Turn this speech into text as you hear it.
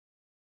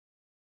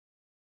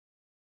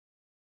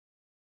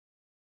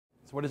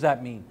So what does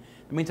that mean?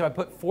 It means if I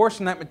put force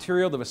in that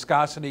material, the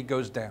viscosity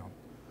goes down.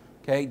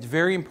 Okay, it's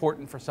very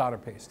important for solder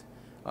paste.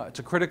 It's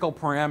a critical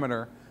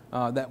parameter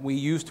that we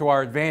use to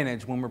our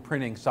advantage when we're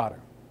printing solder.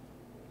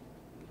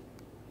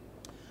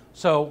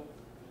 So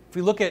if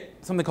we look at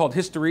something called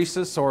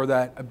hysteresis, or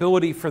that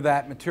ability for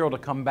that material to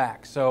come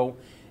back. So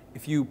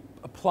if you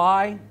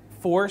apply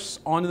force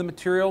onto the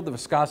material, the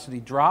viscosity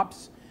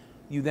drops.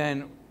 You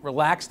then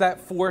relax that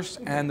force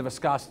and the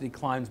viscosity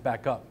climbs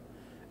back up.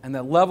 And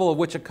the level at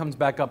which it comes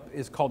back up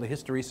is called the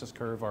hysteresis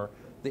curve, or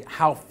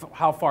how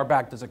far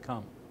back does it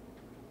come.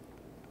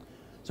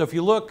 So if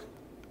you look,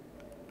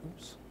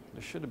 oops,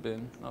 there should have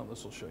been, oh,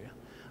 this will show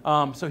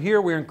you. So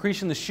here we're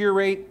increasing the shear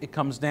rate, it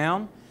comes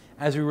down.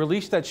 As we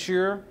release that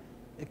shear,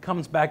 it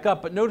comes back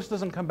up, but notice it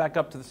doesn't come back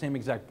up to the same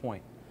exact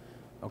point,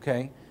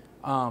 okay?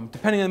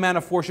 Depending on the amount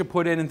of force you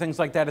put in and things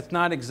like that, it's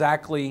not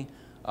exactly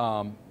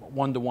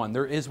one-to-one.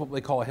 There is what they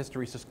call a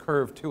hysteresis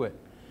curve to it.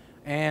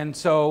 And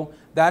so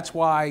that's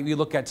why we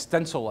look at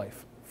stencil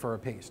life for a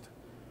paste,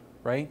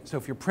 right? So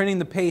if you're printing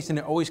the paste and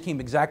it always came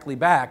exactly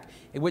back,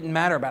 it wouldn't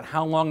matter about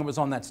how long it was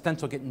on that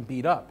stencil getting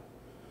beat up.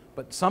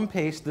 But some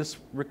paste, this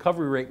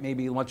recovery rate may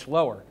be much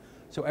lower.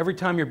 So every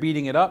time you're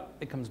beating it up,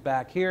 it comes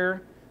back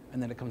here, and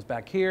then it comes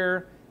back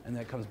here, and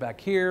then it comes back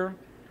here,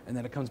 and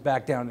then it comes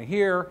back down to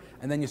here,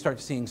 and then you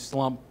start seeing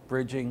slump,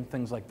 bridging,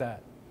 things like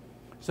that.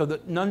 So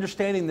in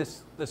understanding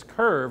this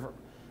curve,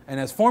 and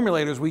as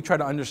formulators, we try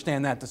to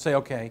understand that to say,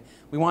 okay,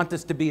 we want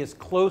this to be as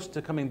close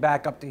to coming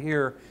back up to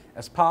here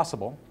as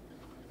possible,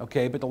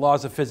 okay, but the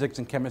laws of physics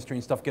and chemistry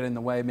and stuff get in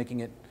the way, making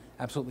it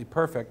absolutely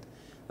perfect.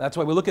 That's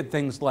why we look at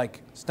things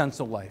like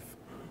stencil life,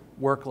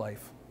 work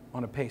life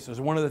on a paste.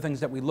 So one of the things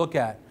that we look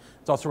at.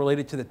 It's also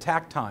related to the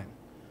tack time,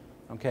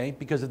 okay,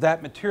 because if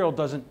that material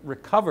doesn't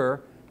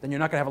recover, then you're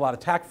not going to have a lot of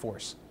tack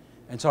force.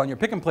 And so on your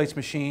pick and place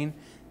machine,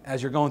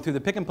 as you're going through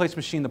the pick and place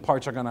machine, the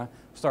parts are going to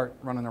start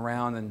running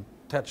around and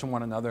touching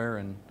one another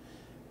and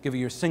give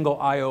you your single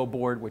I/O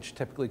board, which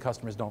typically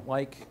customers don't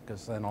like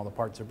because then all the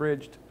parts are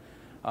bridged.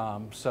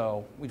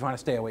 So we want to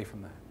stay away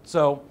from that.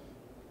 So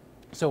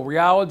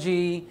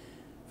rheology,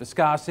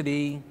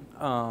 viscosity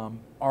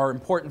are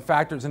important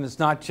factors, and it's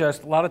not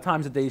just, a lot of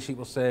times the data sheet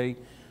will say,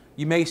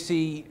 you may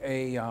see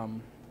a,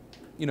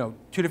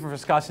 two different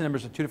viscosity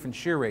numbers or two different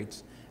shear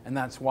rates, and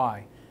that's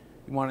why.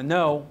 You want to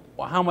know,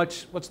 well,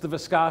 what's the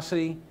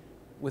viscosity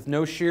with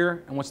no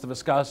shear, and what's the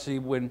viscosity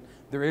when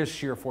there is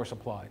shear force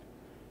applied?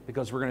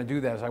 Because we're going to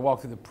do that. As I walk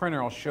through the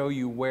printer, I'll show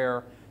you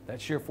where that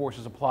shear force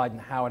is applied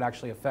and how it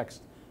actually affects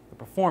the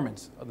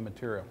performance of the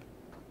material.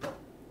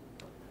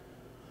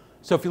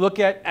 So if you look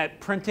at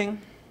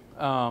printing,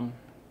 what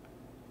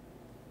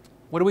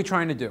are we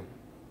trying to do?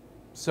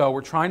 So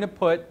we're trying to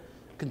put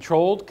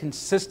controlled,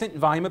 consistent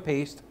volume of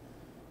paste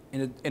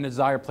in a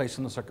desired place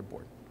on the circuit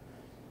board.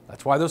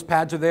 That's why those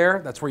pads are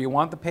there. That's where you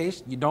want the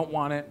paste. You don't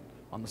want it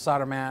on the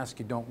solder mask.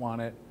 You don't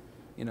want it,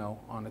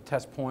 on a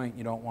test point.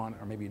 You don't want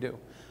it, or maybe you do,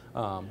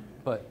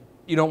 but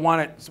you don't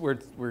want it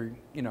where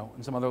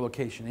in some other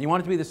location. And you want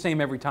it to be the same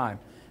every time.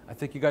 I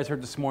think you guys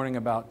heard this morning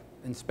about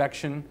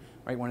inspection,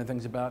 right? One of the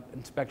things about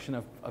inspection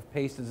of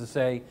paste is to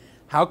say,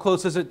 how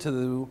close is it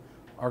to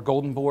our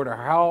golden board, or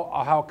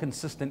how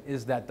consistent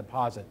is that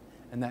deposit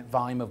and that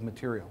volume of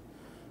material?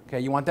 Okay,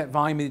 you want that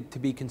volume to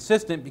be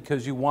consistent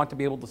because you want to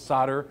be able to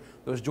solder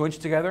those joints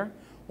together.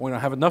 We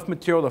don't have enough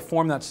material to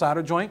form that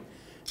solder joint,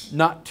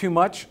 not too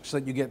much so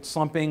that you get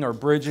slumping or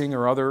bridging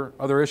or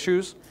other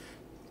issues.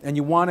 And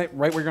you want it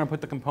right where you're going to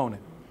put the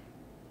component.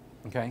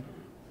 Okay?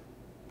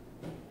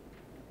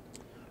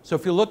 So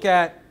if you look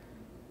at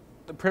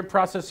the print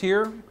process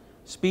here,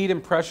 speed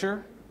and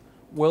pressure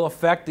will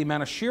affect the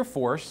amount of shear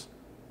force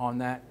on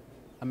that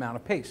amount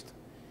of paste.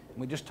 And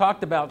we just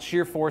talked about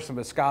shear force and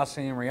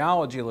viscosity and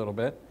rheology a little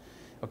bit.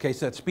 Okay,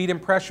 so that speed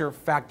and pressure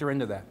factor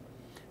into that.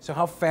 So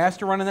how fast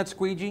you're running that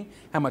squeegee,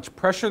 how much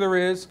pressure there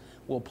is,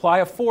 will apply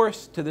a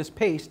force to this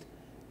paste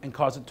and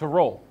cause it to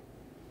roll.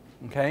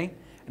 Okay?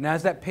 And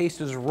as that paste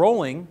is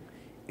rolling,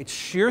 it's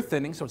shear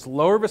thinning, so it's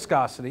lower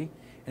viscosity,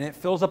 and it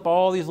fills up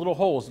all these little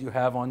holes you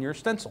have on your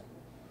stencil.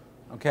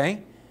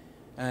 Okay?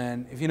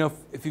 And if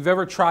you've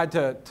ever tried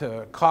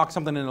to caulk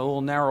something in a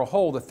little narrow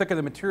hole, the thicker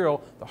the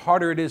material, the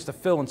harder it is to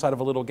fill inside of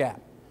a little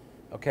gap.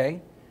 Okay?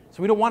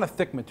 So we don't want a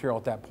thick material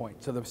at that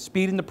point. So the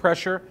speed and the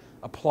pressure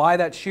apply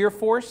that shear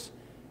force,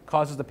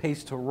 causes the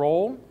paste to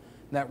roll.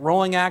 And that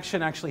rolling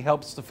action actually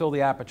helps to fill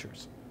the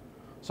apertures.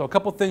 So a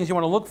couple things you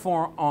want to look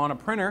for on a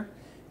printer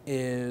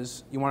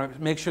is you want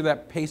to make sure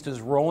that paste is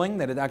rolling,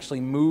 that it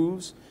actually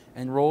moves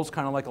and rolls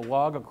kind of like a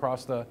log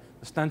across the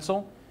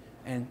stencil.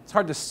 And it's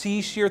hard to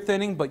see shear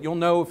thinning, but you'll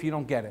know if you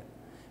don't get it,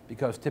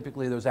 because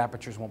typically those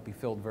apertures won't be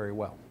filled very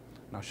well.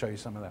 And I'll show you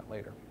some of that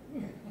later.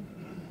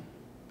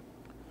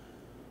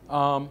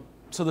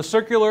 So the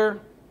circular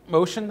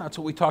motion, that's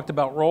what we talked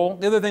about, roll.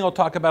 The other thing I'll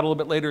talk about a little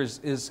bit later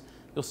is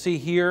you'll see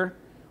here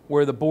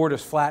where the board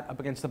is flat up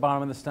against the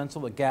bottom of the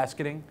stencil, the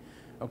gasketing.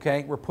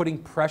 Okay, we're putting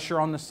pressure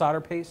on the solder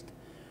paste.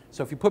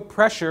 So if you put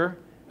pressure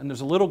and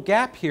there's a little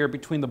gap here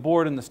between the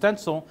board and the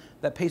stencil,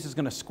 that paste is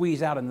going to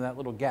squeeze out into that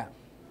little gap.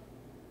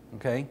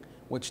 Okay,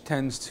 which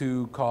tends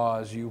to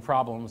cause you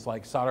problems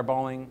like solder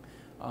balling,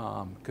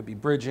 could be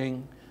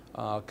bridging,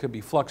 could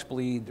be flux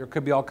bleed. There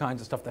could be all kinds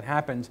of stuff that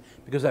happens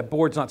because that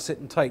board's not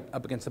sitting tight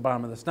up against the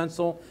bottom of the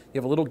stencil. You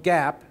have a little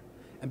gap,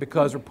 and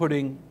because we're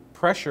putting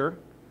pressure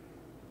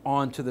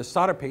onto the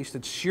solder paste,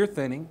 it's shear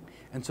thinning,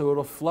 and so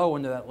it'll flow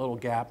into that little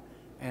gap,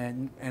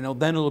 and then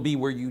it'll be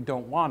where you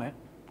don't want it,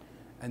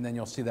 and then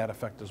you'll see that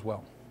effect as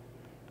well.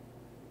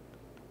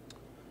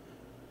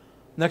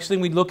 Next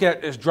thing we look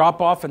at is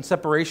drop-off and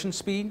separation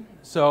speed.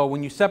 So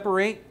when you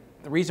separate,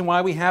 the reason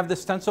why we have this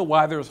stencil,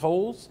 why there's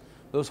holes,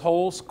 those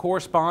holes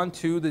correspond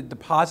to the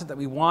deposit that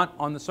we want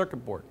on the circuit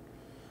board.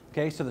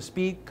 Okay, so the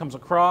speed comes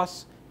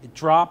across, it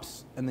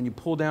drops, and then you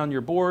pull down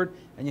your board,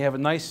 and you have a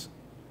nice,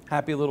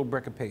 happy little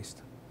brick of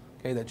paste.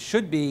 Okay, that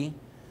should be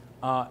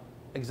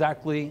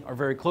exactly or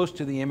very close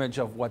to the image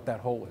of what that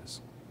hole is.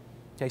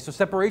 Okay, so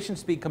separation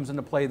speed comes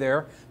into play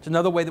there. It's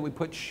another way that we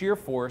put shear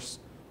force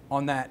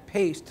on that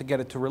paste to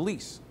get it to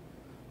release.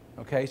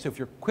 Okay, so if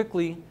you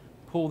quickly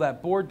pull that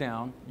board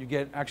down, you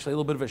get actually a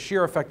little bit of a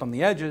shear effect on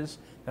the edges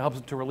that helps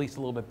it to release a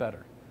little bit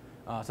better.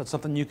 So that's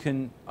something you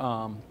can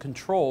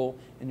control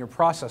in your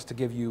process to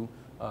give you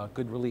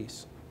good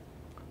release.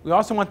 We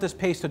also want this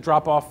paste to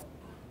drop off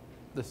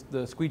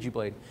the squeegee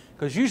blade,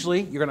 because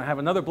usually you're going to have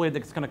another blade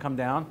that's going to come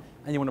down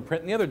and you want to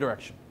print in the other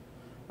direction.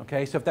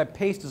 Okay, so if that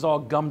paste is all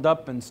gummed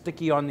up and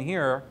sticky on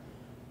here,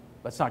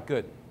 that's not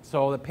good.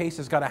 So the paste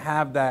has got to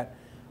have that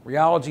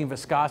rheology and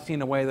viscosity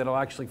in a way that it'll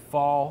actually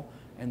fall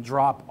and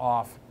drop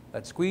off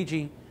that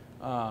squeegee,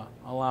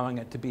 allowing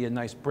it to be a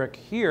nice brick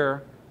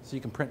here so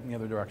you can print in the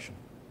other direction.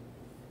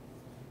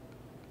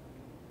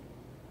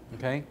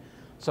 Okay,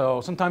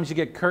 so sometimes you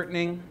get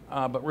curtaining,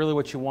 but really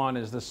what you want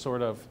is this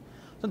sort of,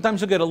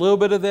 sometimes you'll get a little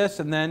bit of this,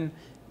 and then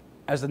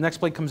as the next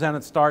blade comes down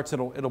and starts,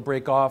 it'll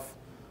break off.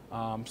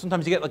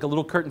 Sometimes you get like a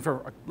little curtain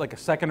for like a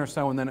second or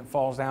so, and then it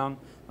falls down.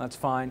 That's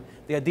fine.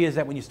 The idea is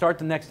that when you start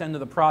the next end of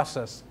the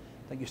process,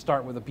 that you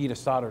start with a bead of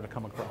solder to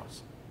come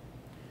across.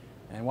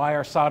 And why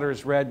our solder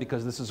is red?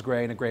 Because this is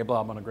gray, and a gray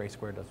blob on a gray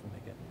square doesn't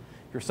make it.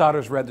 If your solder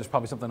is red, there's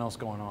probably something else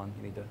going on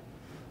you need to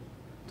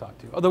talk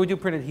to. Although we do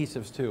print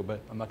adhesives too,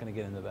 but I'm not going to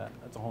get into that.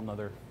 That's a whole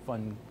nother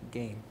fun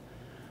game.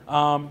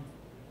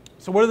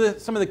 So what are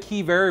some of the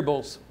key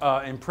variables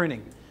in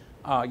printing?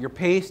 Your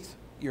paste,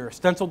 your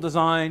stencil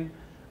design,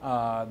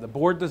 the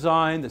board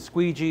design, the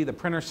squeegee, the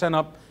printer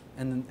setup,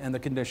 and the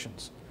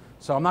conditions.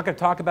 So I'm not going to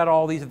talk about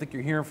all these. I think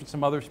you're hearing from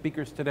some other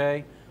speakers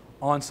today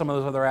on some of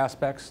those other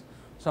aspects.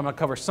 So I'm going to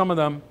cover some of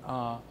them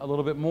a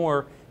little bit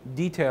more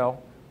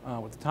detail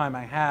with the time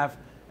I have,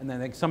 and then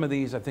I think some of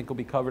these I think will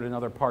be covered in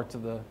other parts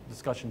of the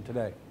discussion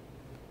today.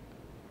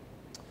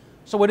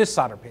 So what is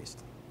solder paste?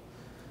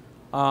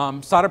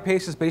 Solder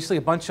paste is basically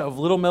a bunch of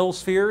little metal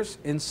spheres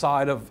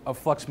inside of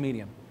flux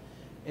medium.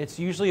 It's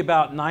usually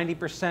about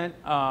 90%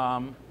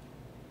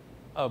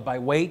 by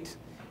weight.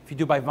 If you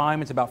do by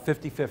volume, it's about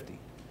 50-50.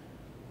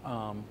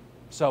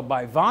 So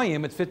by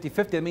volume, it's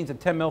 50-50. That means a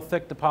 10 mil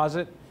thick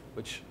deposit,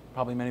 which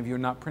probably many of you are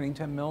not printing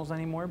 10 mils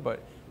anymore,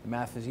 but the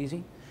math is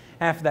easy.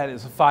 Half of that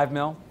is a 5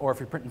 mil, or if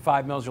you're printing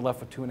 5 mils, you're left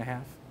with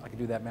 2.5. I can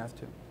do that math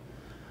too.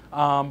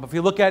 But if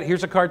you look at,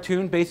 here's a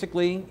cartoon,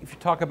 basically, if you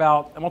talk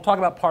about, and we'll talk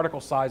about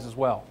particle size as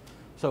well.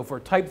 So for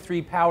type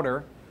 3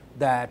 powder,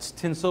 that's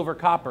tin, silver,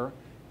 copper,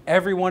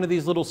 every one of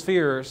these little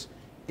spheres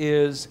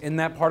is in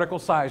that particle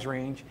size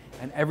range,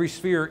 and every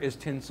sphere is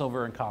tin,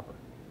 silver, and copper.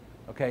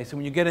 Okay, so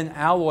when you get an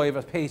alloy of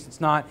a paste,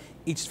 it's not,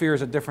 each sphere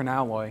is a different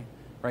alloy,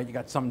 right? You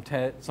got some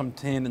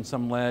tin and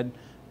some lead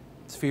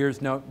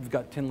spheres. No, we've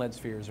got tin lead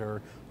spheres,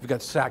 or we've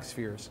got sac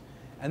spheres.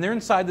 And they're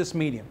inside this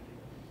medium.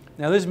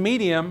 Now this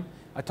medium,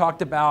 I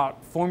talked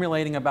about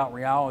formulating about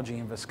rheology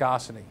and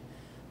viscosity.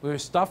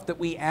 There's stuff that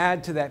we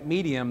add to that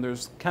medium.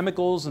 There's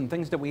chemicals and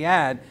things that we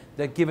add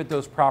that give it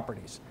those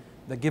properties,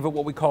 that give it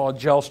what we call a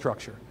gel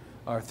structure,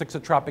 or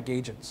thixotropic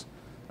agents.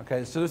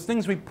 Okay, so there's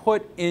things we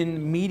put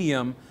in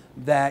medium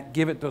that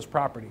give it those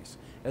properties,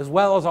 as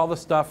well as all the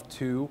stuff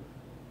to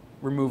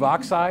remove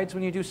oxides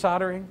when you do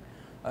soldering,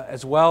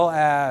 as well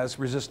as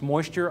resist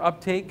moisture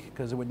uptake,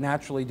 because it would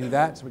naturally do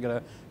that, so we got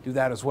to do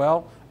that as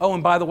well. Oh,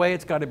 and by the way,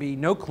 it's got to be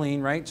no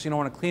clean, right? So you don't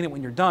want to clean it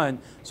when you're done.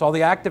 So all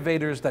the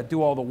activators that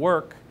do all the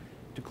work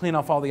to clean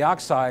off all the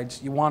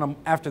oxides, you want them,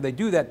 after they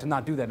do that, to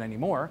not do that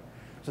anymore.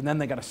 So then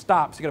they got to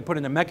stop. So you got to put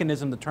in a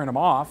mechanism to turn them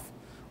off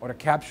or to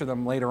capture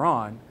them later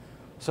on.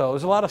 So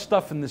there's a lot of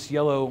stuff in this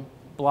yellow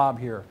blob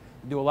here.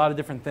 We do a lot of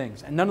different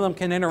things, and none of them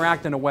can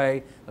interact in a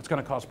way that's going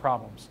to cause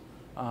problems.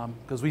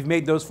 Because we've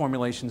made those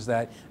formulations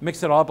that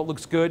mix it all up, it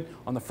looks good.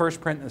 On the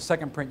first print and the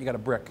second print, you got a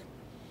brick.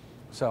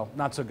 So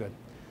not so good.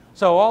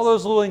 So all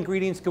those little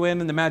ingredients go in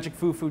the magic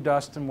foo-foo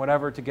dust and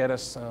whatever to get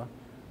us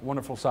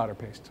wonderful solder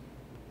paste.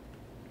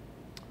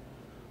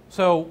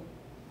 So,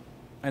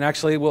 and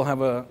actually we'll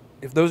have a,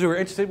 if those who are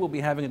interested, we'll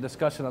be having a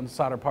discussion on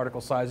solder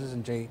particle sizes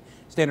in J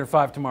Standard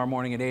 5 tomorrow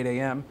morning at 8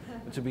 a.m.,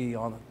 which will be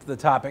on the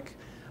topic.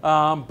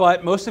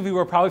 But most of you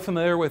are probably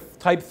familiar with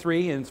type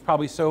 3, and it's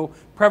probably so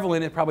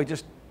prevalent, it probably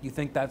just, you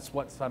think that's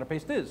what solder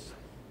paste is.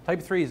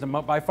 Type 3 is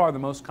by far the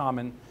most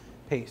common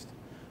paste.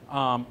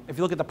 If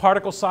you look at the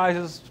particle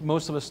sizes,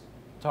 most of us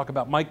talk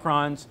about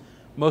microns.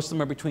 Most of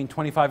them are between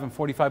 25 and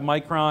 45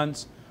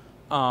 microns.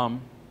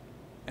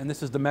 And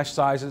this is the mesh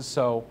sizes.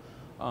 So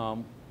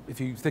if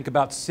you think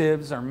about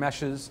sieves or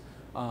meshes,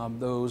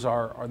 those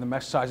are the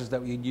mesh sizes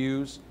that we'd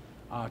use.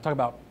 Talk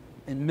about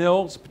in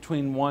mils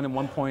between 1 and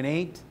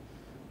 1.8.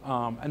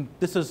 And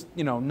this is,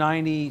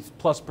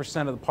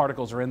 90+% of the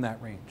particles are in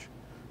that range.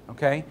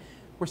 Okay?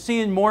 We're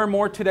seeing more and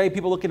more today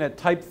people looking at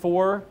type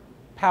 4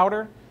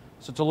 powder.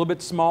 So it's a little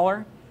bit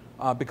smaller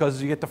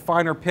because you get the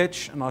finer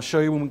pitch. And I'll show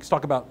you when we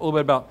talk about a little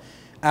bit about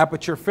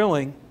aperture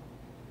filling.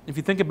 If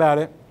you think about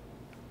it,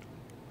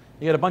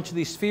 you get a bunch of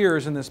these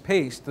spheres in this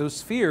paste. Those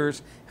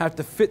spheres have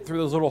to fit through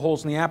those little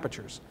holes in the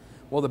apertures.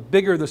 Well, the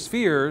bigger the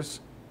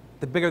spheres,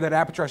 the bigger that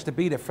aperture has to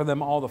be for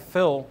them all to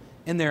fill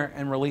in there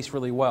and release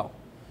really well.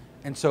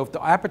 And so if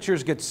the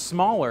apertures get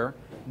smaller,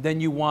 then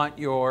you want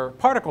your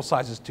particle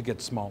sizes to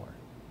get smaller,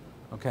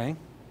 okay?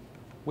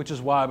 Which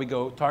is why we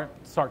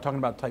start talking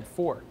about type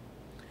 4.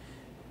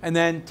 And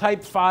then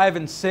type 5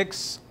 and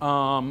 6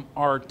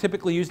 are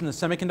typically used in the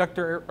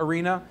semiconductor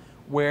arena,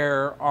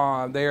 where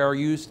they are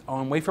used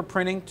on wafer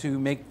printing to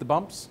make the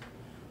bumps.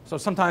 So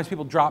sometimes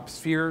people drop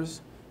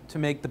spheres to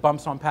make the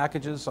bumps on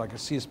packages, like a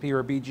CSP or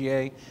a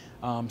BGA.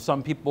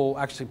 Some people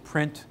actually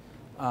print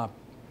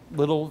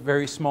little,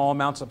 very small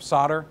amounts of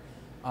solder.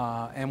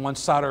 And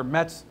once solder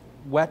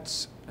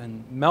wets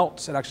and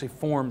melts, it actually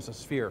forms a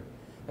sphere.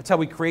 That's how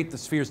we create the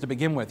spheres to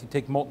begin with. You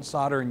take molten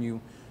solder and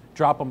you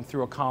drop them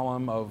through a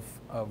column of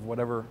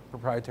whatever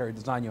proprietary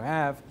design you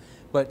have.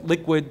 But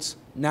liquids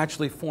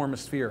naturally form a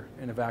sphere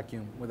in a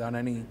vacuum without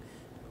any,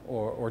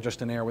 or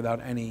just in air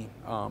without any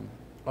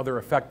other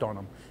effect on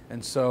them.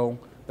 And so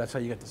that's how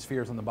you get the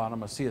spheres on the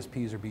bottom of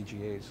CSPs or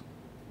BGAs.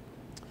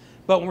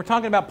 But when we're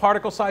talking about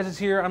particle sizes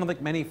here, I don't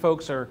think many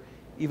folks are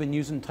even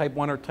using type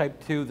 1 or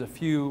type 2. The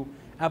few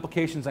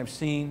applications I've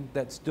seen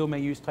that still may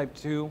use type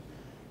 2.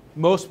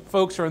 Most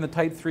folks are in the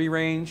type 3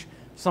 range.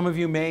 Some of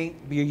you may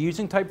be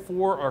using type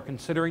 4 or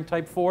considering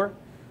type 4.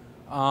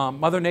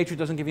 Mother Nature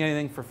doesn't give you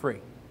anything for free.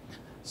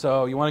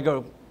 So you want to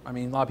go, a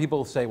lot of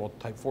people say, well,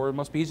 type 4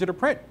 must be easier to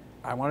print.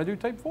 I want to do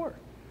type 4.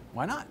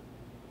 Why not?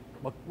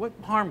 What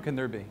harm can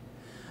there be?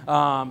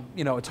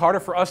 It's harder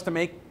for us to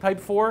make type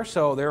 4,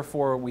 so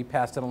therefore we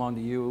pass it along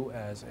to you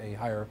as a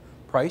higher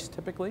price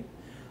typically.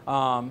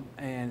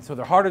 And so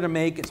they're harder to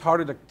make, it's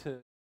harder to